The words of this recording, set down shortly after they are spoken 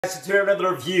So today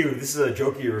another review. This is a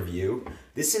jokey review.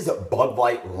 This is Bud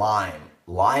Light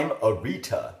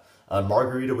Lime-A-Rita,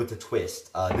 margarita with a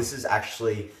twist. This is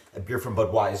actually a beer from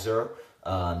Budweiser.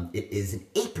 It is an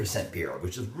 8% beer,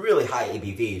 which is really high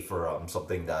ABV for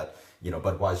something that,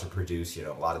 Budweiser produce.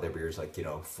 A lot of their beers like,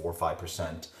 4 or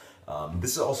 5%.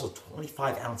 This is also a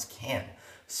 25-ounce can.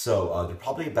 So they're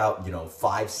probably about,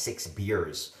 5-6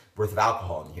 beers worth of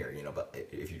alcohol in here, but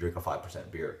if you drink a 5%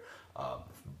 beer.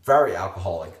 Very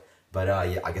alcoholic, but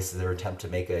yeah, I guess it's their attempt to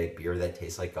make a beer that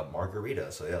tastes like a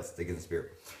margarita. So yeah, let's dig in this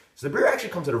beer. So the beer actually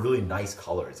comes in a really nice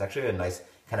color. It's actually a nice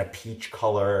kind of peach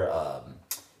color,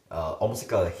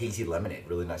 almost like a hazy lemonade.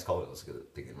 Really nice color. Let's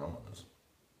dig in on this.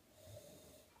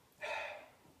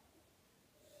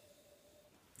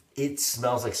 It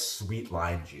smells like sweet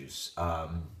lime juice.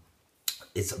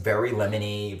 It's very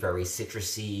lemony, very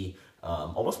citrusy,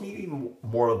 almost maybe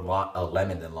more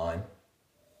lemon than lime.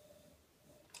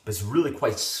 But it's really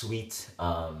quite sweet,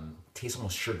 tastes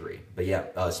almost sugary. But yeah,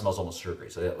 it smells almost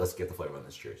sugary. So yeah, let's get the flavor on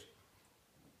this. Cheers.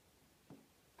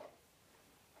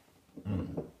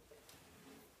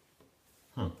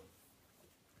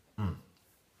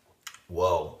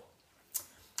 Whoa.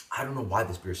 I don't know why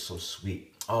this beer is so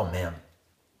sweet. Oh man,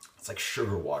 it's like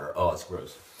sugar water. Oh, it's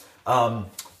gross.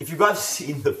 If you guys have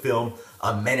seen the film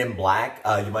Men in Black,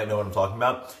 you might know what I'm talking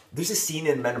about. There's a scene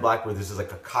in Men in Black where there's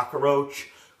like a cockroach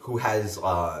who has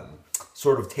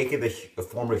sort of taken the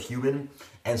form of human,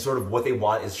 and sort of what they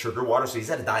want is sugar water. So he's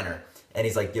at a diner, and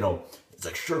he's like, it's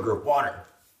like sugar water.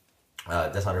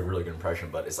 That's not a really good impression,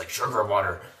 but it's like sugar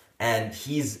water. And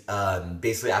he's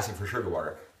basically asking for sugar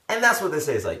water. And that's what this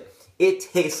is. Like, it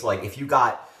tastes like if you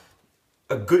got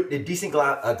a decent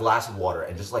glass of water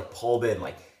and just like pulled in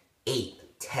like 8,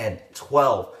 10,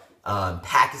 12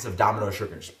 packets of Domino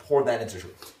sugar and just poured that into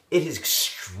sugar. It is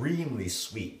extremely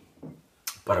sweet.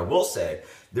 But I will say,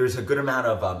 there's a good amount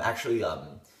of, not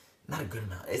a good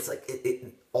amount, it's like,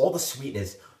 all the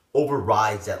sweetness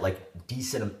overrides that like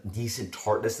decent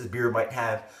tartness this beer might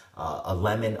have, a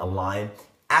lemon, a lime,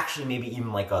 actually maybe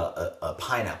even like a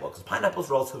pineapple, because pineapple is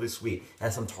relatively sweet, and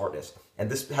has some tartness, and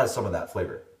this has some of that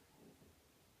flavor.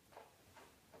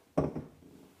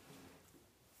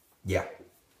 Yeah.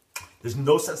 There's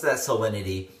no sense of that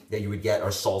salinity that you would get,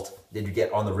 or salt, that you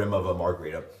get on the rim of a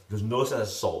margarita. There's no sense of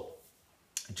salt.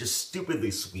 Just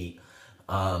stupidly sweet.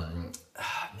 Man,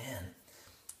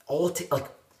 like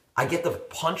I get the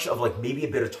punch of like maybe a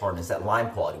bit of tartness, that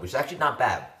lime quality, which is actually not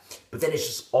bad. But then it's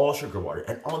just all sugar water,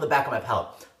 and on the back of my palate,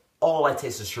 all I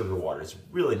taste is sugar water. It's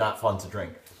really not fun to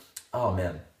drink. Oh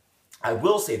man. I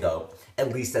will say though,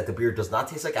 at least that the beer does not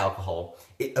taste like alcohol.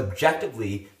 It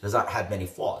objectively does not have many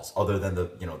flaws, other than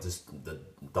the the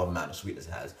dumb amount of sweetness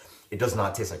it has. It does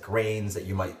not taste like grains that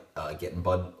you might get in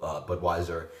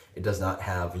Budweiser. It does not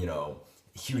have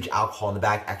huge alcohol in the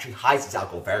back. Actually hides its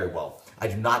alcohol very well. I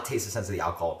do not taste the sense of the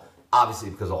alcohol, obviously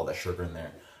because of all that sugar in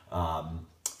there.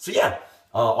 So yeah,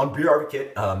 on Beer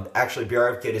Advocate, actually Beer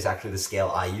Advocate is actually the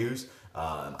scale I use.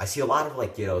 I see a lot of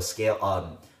like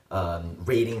scale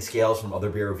rating scales from other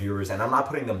beer reviewers, and I'm not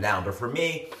putting them down, but for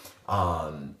me,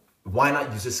 why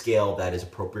not use a scale that is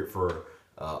appropriate for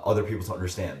other people to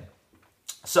understand?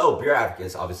 So Beer Advocate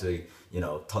is obviously,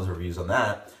 tons of reviews on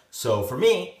that. So for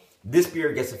me, this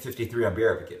beer gets a 53 on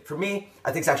Beer Advocate. For me,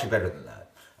 I think it's actually better than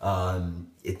that.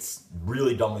 It's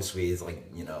really dumbly sweet. It's like,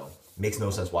 makes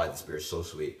no sense why this beer is so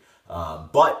sweet.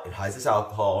 But it hides its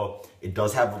alcohol. It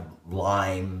does have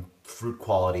lime, fruit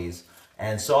qualities.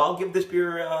 And so I'll give this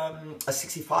beer a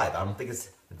 65. I don't think it's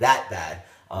that bad.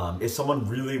 If someone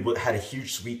really had a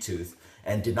huge sweet tooth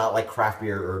and did not like craft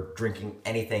beer or drinking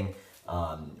anything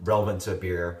relevant to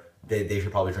beer, they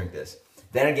should probably drink this.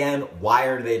 Then again, why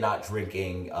are they not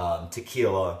drinking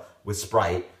tequila with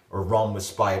Sprite, or rum with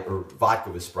Sprite, or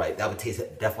vodka with Sprite? That would taste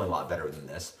definitely a lot better than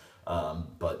this.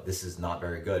 But this is not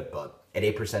very good. But at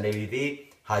 8%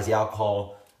 ABV, hides the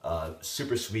alcohol,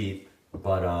 super sweet,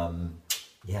 but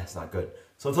yeah, it's not good.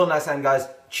 So until next time, guys,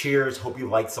 cheers. Hope you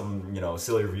like some,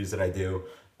 silly reviews that I do.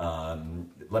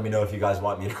 Let me know if you guys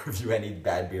want me to review any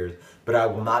bad beers, but I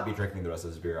will not be drinking the rest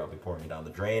of this beer. I'll be pouring it down the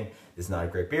drain. This is not a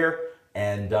great beer.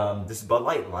 And this is Bud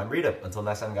Light, Lime-A-Rita. Until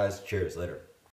next time, guys, cheers. Later.